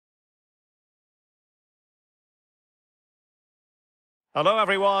Hello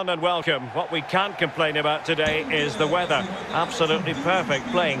everyone and welcome. What we can't complain about today is the weather. Absolutely perfect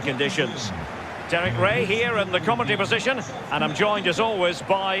playing conditions. Derek Ray here in the commentary position, and I'm joined as always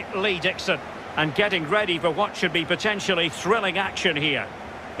by Lee Dixon. And getting ready for what should be potentially thrilling action here.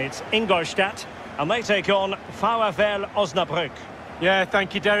 It's Ingolstadt, and they take on VfL Osnabrück. Yeah,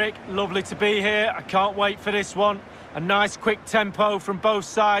 thank you, Derek. Lovely to be here. I can't wait for this one. A nice quick tempo from both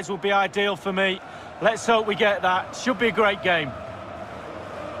sides will be ideal for me. Let's hope we get that. Should be a great game.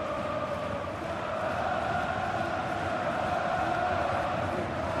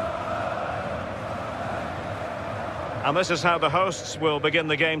 And this is how the hosts will begin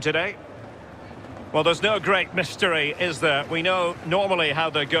the game today. Well, there's no great mystery, is there? We know normally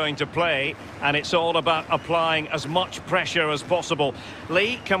how they're going to play, and it's all about applying as much pressure as possible.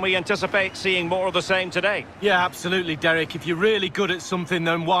 Lee, can we anticipate seeing more of the same today? Yeah, absolutely, Derek. If you're really good at something,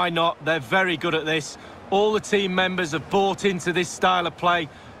 then why not? They're very good at this. All the team members have bought into this style of play.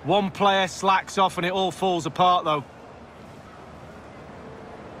 One player slacks off and it all falls apart, though.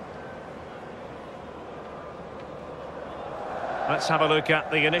 Let's have a look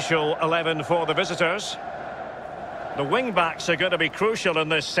at the initial 11 for the visitors. The wing-backs are going to be crucial in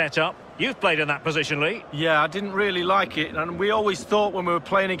this setup. You've played in that position, Lee. Yeah, I didn't really like it. And we always thought when we were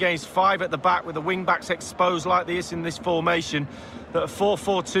playing against five at the back with the wing-backs exposed like this in this formation, that a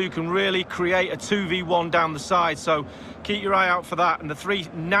 4-4-2 can really create a 2v1 down the side. So keep your eye out for that. And the three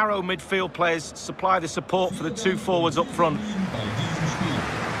narrow midfield players supply the support for the two forwards up front.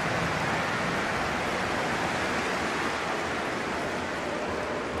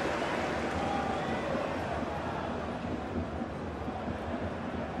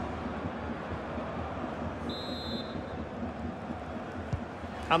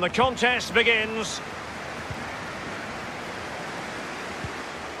 And the contest begins.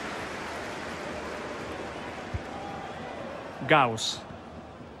 Gauss.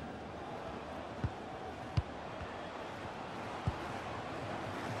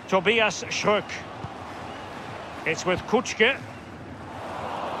 Tobias Schröck. It's with Kutschke.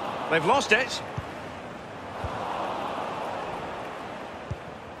 They've lost it.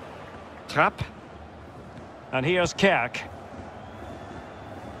 Trapp. And here's Kerk.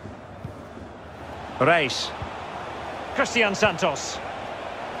 Reis. Christian Santos.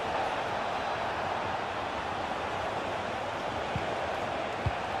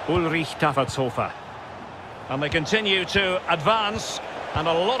 Ulrich Taffertshofer. And they continue to advance, and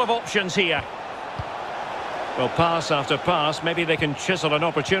a lot of options here. Well, pass after pass, maybe they can chisel an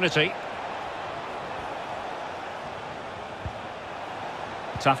opportunity.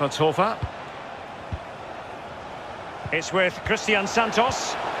 Taffertshofer. It's with Christian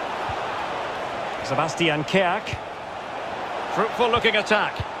Santos. Sebastian Kerk. Fruitful looking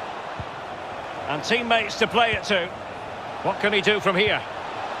attack. And teammates to play it to. What can he do from here?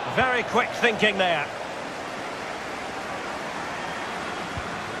 Very quick thinking there.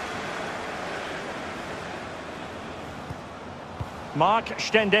 Mark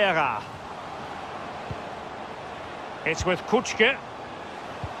Stendera. It's with Kutschke.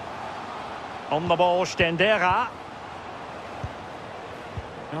 On the ball, Stendera.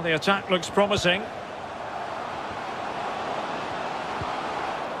 Well, the attack looks promising.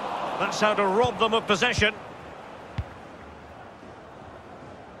 That's how to rob them of possession.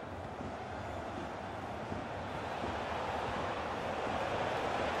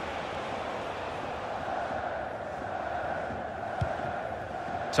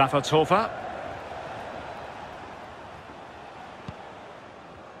 Taffertshofer.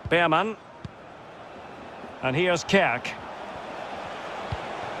 Beerman. And here's Kerk.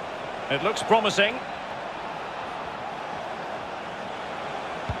 It looks promising.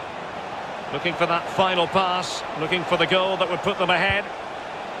 Looking for that final pass, looking for the goal that would put them ahead.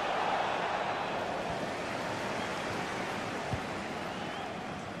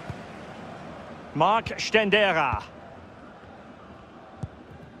 Mark Stendera.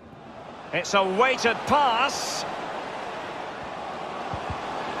 It's a weighted pass.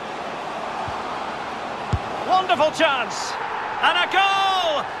 Wonderful chance. And a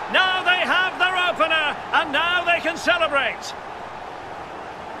goal! Now they have their opener, and now they can celebrate.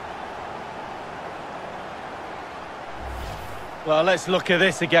 Well, let's look at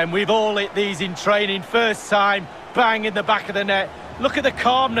this again. We've all hit these in training. First time, bang in the back of the net. Look at the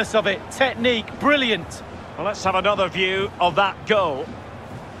calmness of it. Technique, brilliant. Well, let's have another view of that goal.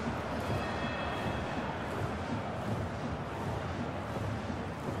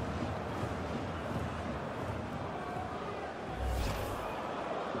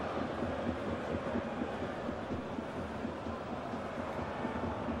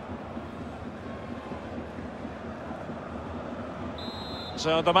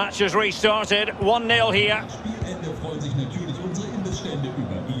 So the match has restarted, 1-0 here. Spielende freuen sich natürlich unsere Imbissstände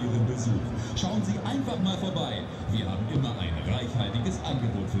über Ihren Besuch. Schauen Sie einfach mal vorbei. Wir haben immer ein reichhaltiges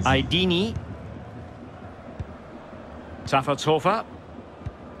Angebot für Sie. Aidini. Taffertshofer.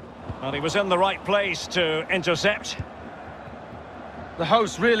 Well, he was in the right place to intercept. The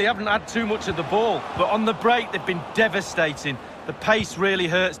hosts really haven't had too much of the ball, but on the break they've been devastating. The pace really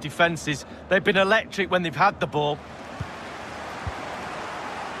hurts defences. They've been electric when they've had the ball.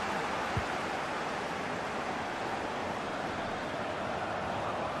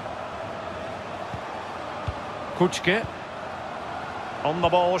 Kutschke. On the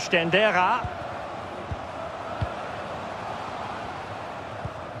ball, Stendera.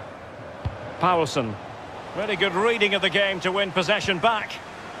 Paulsen. Really good reading of the game to win possession back.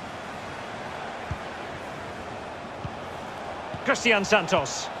 Christian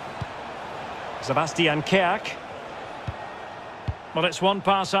Santos. Sebastian Kerk. Well, it's one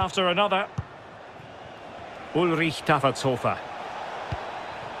pass after another. Ulrich Taffertshofer.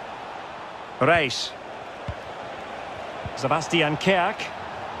 Reis. Sebastian Kerk.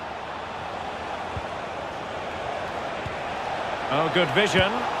 Oh, good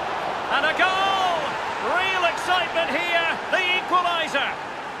vision. And a goal! Real excitement here, the equaliser.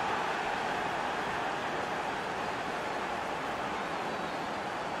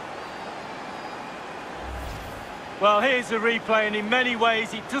 Well, here's the replay, and in many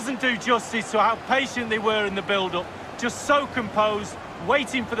ways it doesn't do justice to how patient they were in the build-up. Just so composed,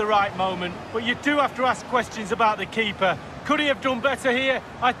 waiting for the right moment. But you do have to ask questions about the keeper. Could he have done better here?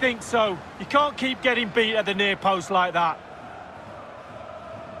 I think so. You can't keep getting beat at the near post like that.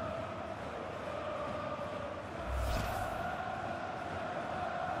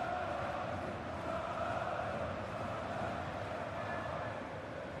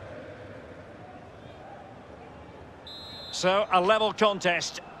 So, a level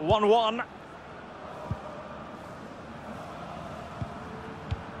contest, 1-1.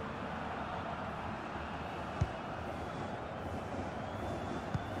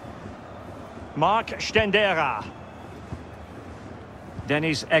 Mark Stendera.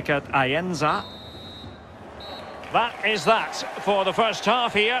 Dennis Eckert-Ayenza. That is that for the first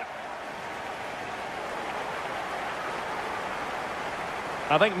half here.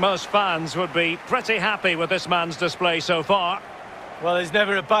 I think most fans would be pretty happy with this man's display so far. Well, there's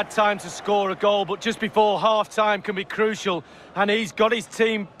never a bad time to score a goal, but just before half-time can be crucial. And he's got his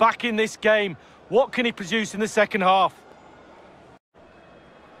team back in this game. What can he produce in the second half?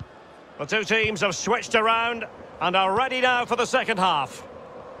 The two teams have switched around and are ready now for the second half.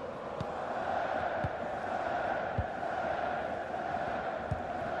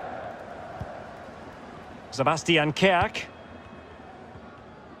 Sebastian Kerk.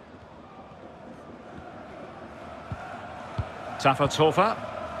 Taffertshofer.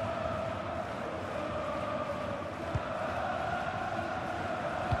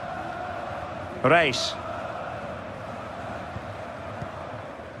 Reis.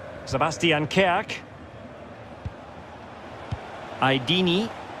 Sebastian Kerk. Aidini.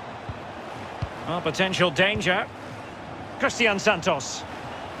 Oh, potential danger. Christian Santos.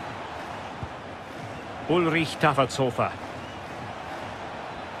 Ulrich Taffertshofer.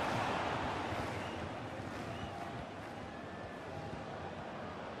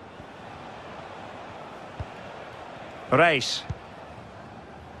 Reis.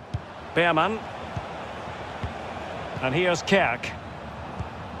 Beerman. And here's Kerk.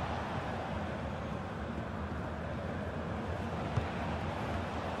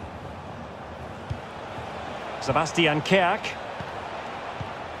 Sebastian Kerk.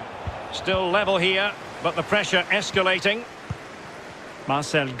 Still level here, but the pressure escalating.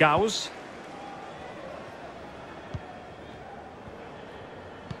 Marcel Gauss.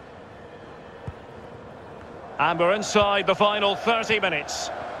 And we're inside the final 30 minutes.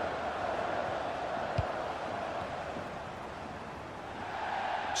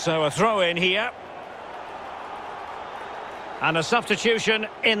 So a throw in here. And a substitution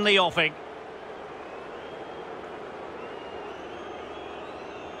in the offing.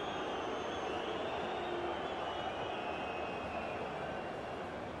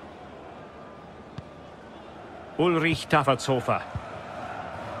 Ulrich Taffertshofer.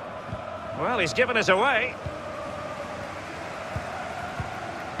 Well, he's given us away.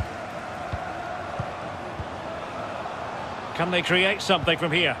 Can they create something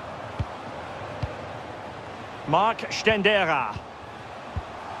from here? Mark Stendera.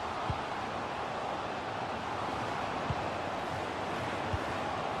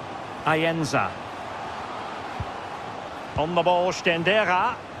 Ayenza. On the ball,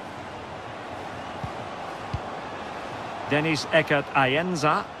 Stendera. Dennis Eckert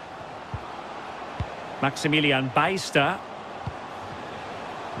Ayenza. Maximilian Beister.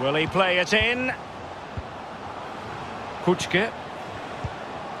 Will he play it in? Kutschke.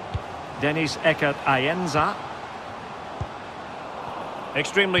 Dennis Eckert Ayenza.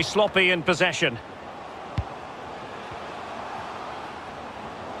 Extremely sloppy in possession.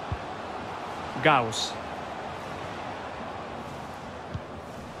 Gauss.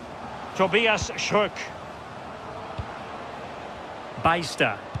 Tobias Schröck.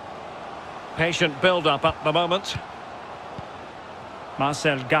 Beister. Patient build-up at the moment.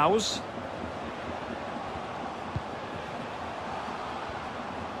 Marcel Gauss.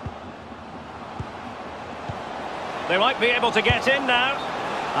 They might be able to get in now.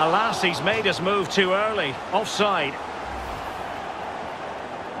 Alas, he's made us move too early. Offside.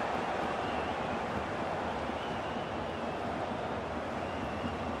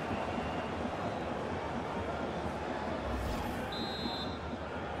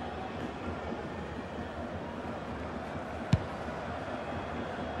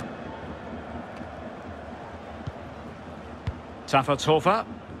 Taffertshofer.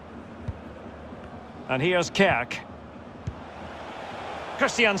 And here's Kerk.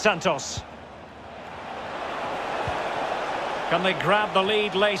 Christian Santos. Can they grab the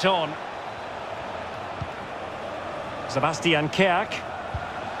lead late on? Sebastian Kerk.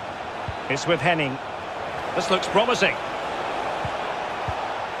 It's with Henning. This looks promising.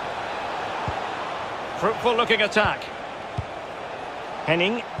 Fruitful looking attack.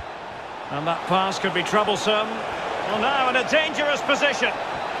 Henning. And that pass could be troublesome. Well, now in a dangerous position.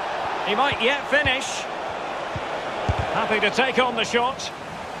 He might yet finish. Happy to take on the shot,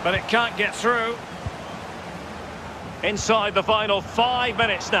 but it can't get through. Inside the final 5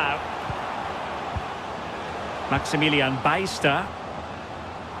 minutes now. Maximilian Beister.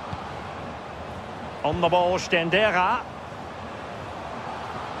 On the ball, Stendera.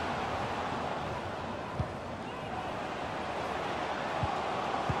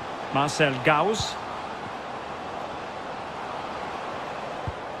 Marcel Gauss.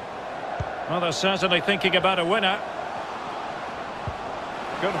 Well, they're certainly thinking about a winner.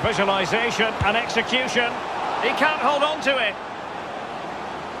 Good visualisation and execution. He can't hold on to it.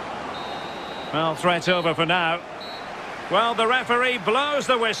 Well, threat over for now. Well, the referee blows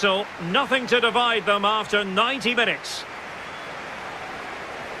the whistle. Nothing to divide them after 90 minutes.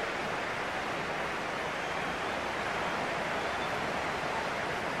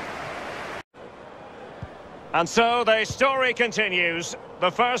 And so the story continues.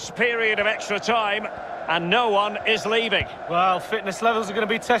 The first period of extra time, and no one is leaving. Well, fitness levels are going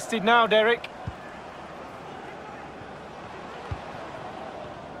to be tested now, Derek.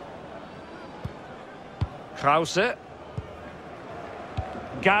 Krause.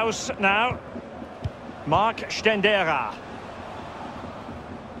 Gauss now. Mark Stendera.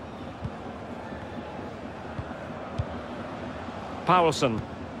 Paulsen.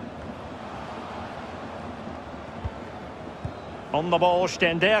 On the ball,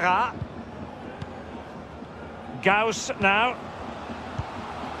 Stendera. Gauss now.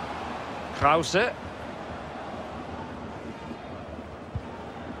 Krause.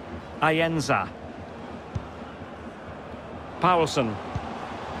 Ayenza. Paulsen.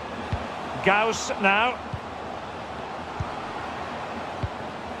 Gauss now.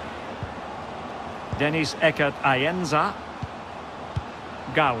 Dennis Eckert Ayenza.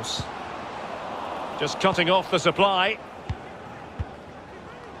 Gauss. Just cutting off the supply.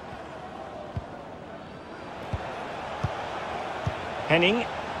 Henning.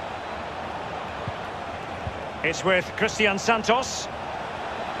 It's with Christian Santos.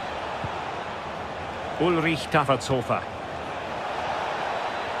 Ulrich Taffertshofer.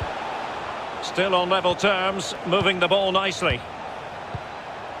 Still on level terms, moving the ball nicely.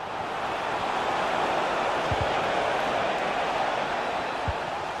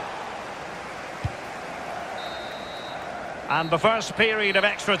 And the first period of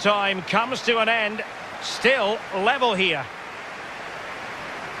extra time comes to an end. Still level here.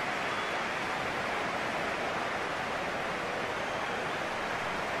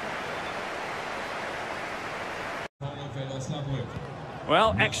 VfL Osnabrück.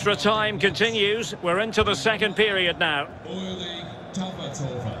 Well, extra time continues. We're into the second period now. Ulrich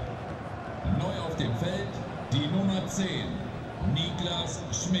Taffertshofer. Neu auf dem Feld, die Nummer 10, Niklas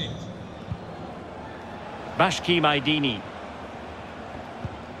Schmidt. Bashki Maidini.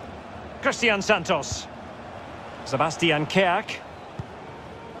 Christian Santos. Sebastian Kerk.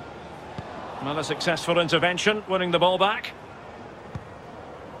 Another successful intervention, winning the ball back.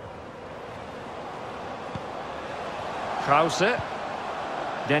 Krause.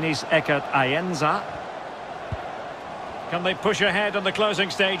 Dennis Eckert Ayenza. Can they push ahead in the closing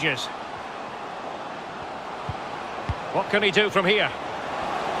stages? What can he do from here?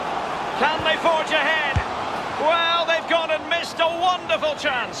 Can they forge ahead? Well, they've gone and missed a wonderful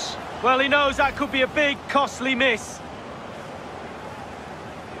chance. Well, he knows that could be a big, costly miss.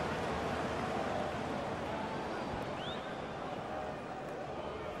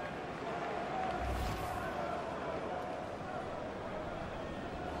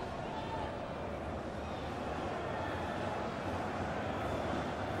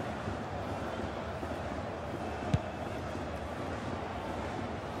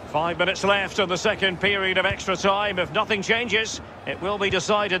 Five minutes left in the second period of extra time. If nothing changes, it will be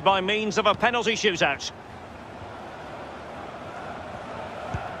decided by means of a penalty shootout.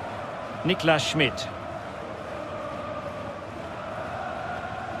 Niklas Schmidt.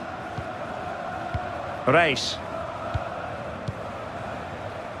 Reis.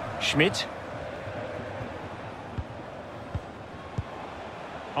 Schmidt.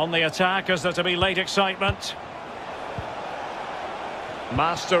 On the attack, is there to be late excitement?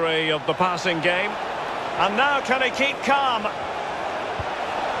 Mastery of the passing game. And now can he keep calm?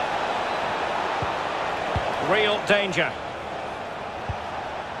 Real danger.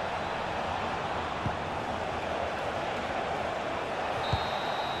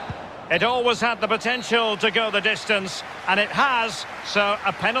 It always had the potential to go the distance, and it has, so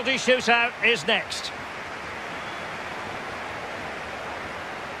a penalty shootout is next.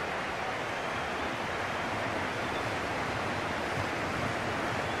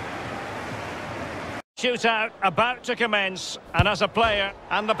 Shootout about to commence, and as a player,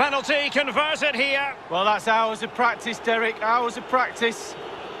 and the penalty converted here. Well, that's hours of practice, Derek, hours of practice.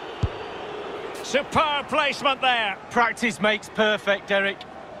 Superb placement there. Practice makes perfect, Derek.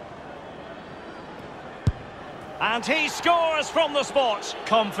 And he scores from the spot.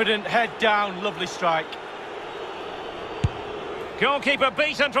 Confident, head down, lovely strike. Goalkeeper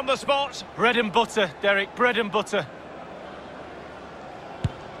beaten from the spot. Bread and butter, Derek, bread and butter.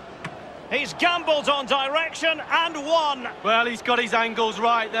 He's gambled on direction and won. Well, he's got his angles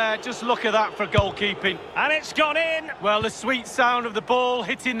right there. Just look at that for goalkeeping. And it's gone in. Well, the sweet sound of the ball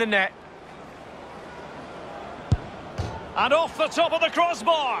hitting the net. And off the top of the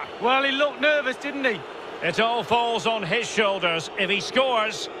crossbar. Well, he looked nervous, didn't he? It all falls on his shoulders. If he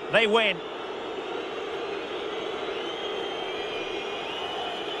scores, they win.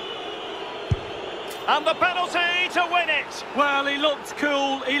 And the penalty to win it. Well, he looked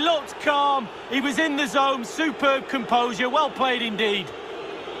cool, he looked calm, he was in the zone, superb composure, well played indeed.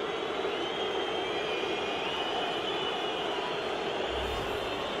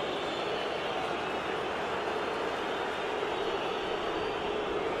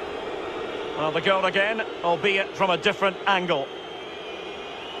 Well, the goal again, albeit from a different angle.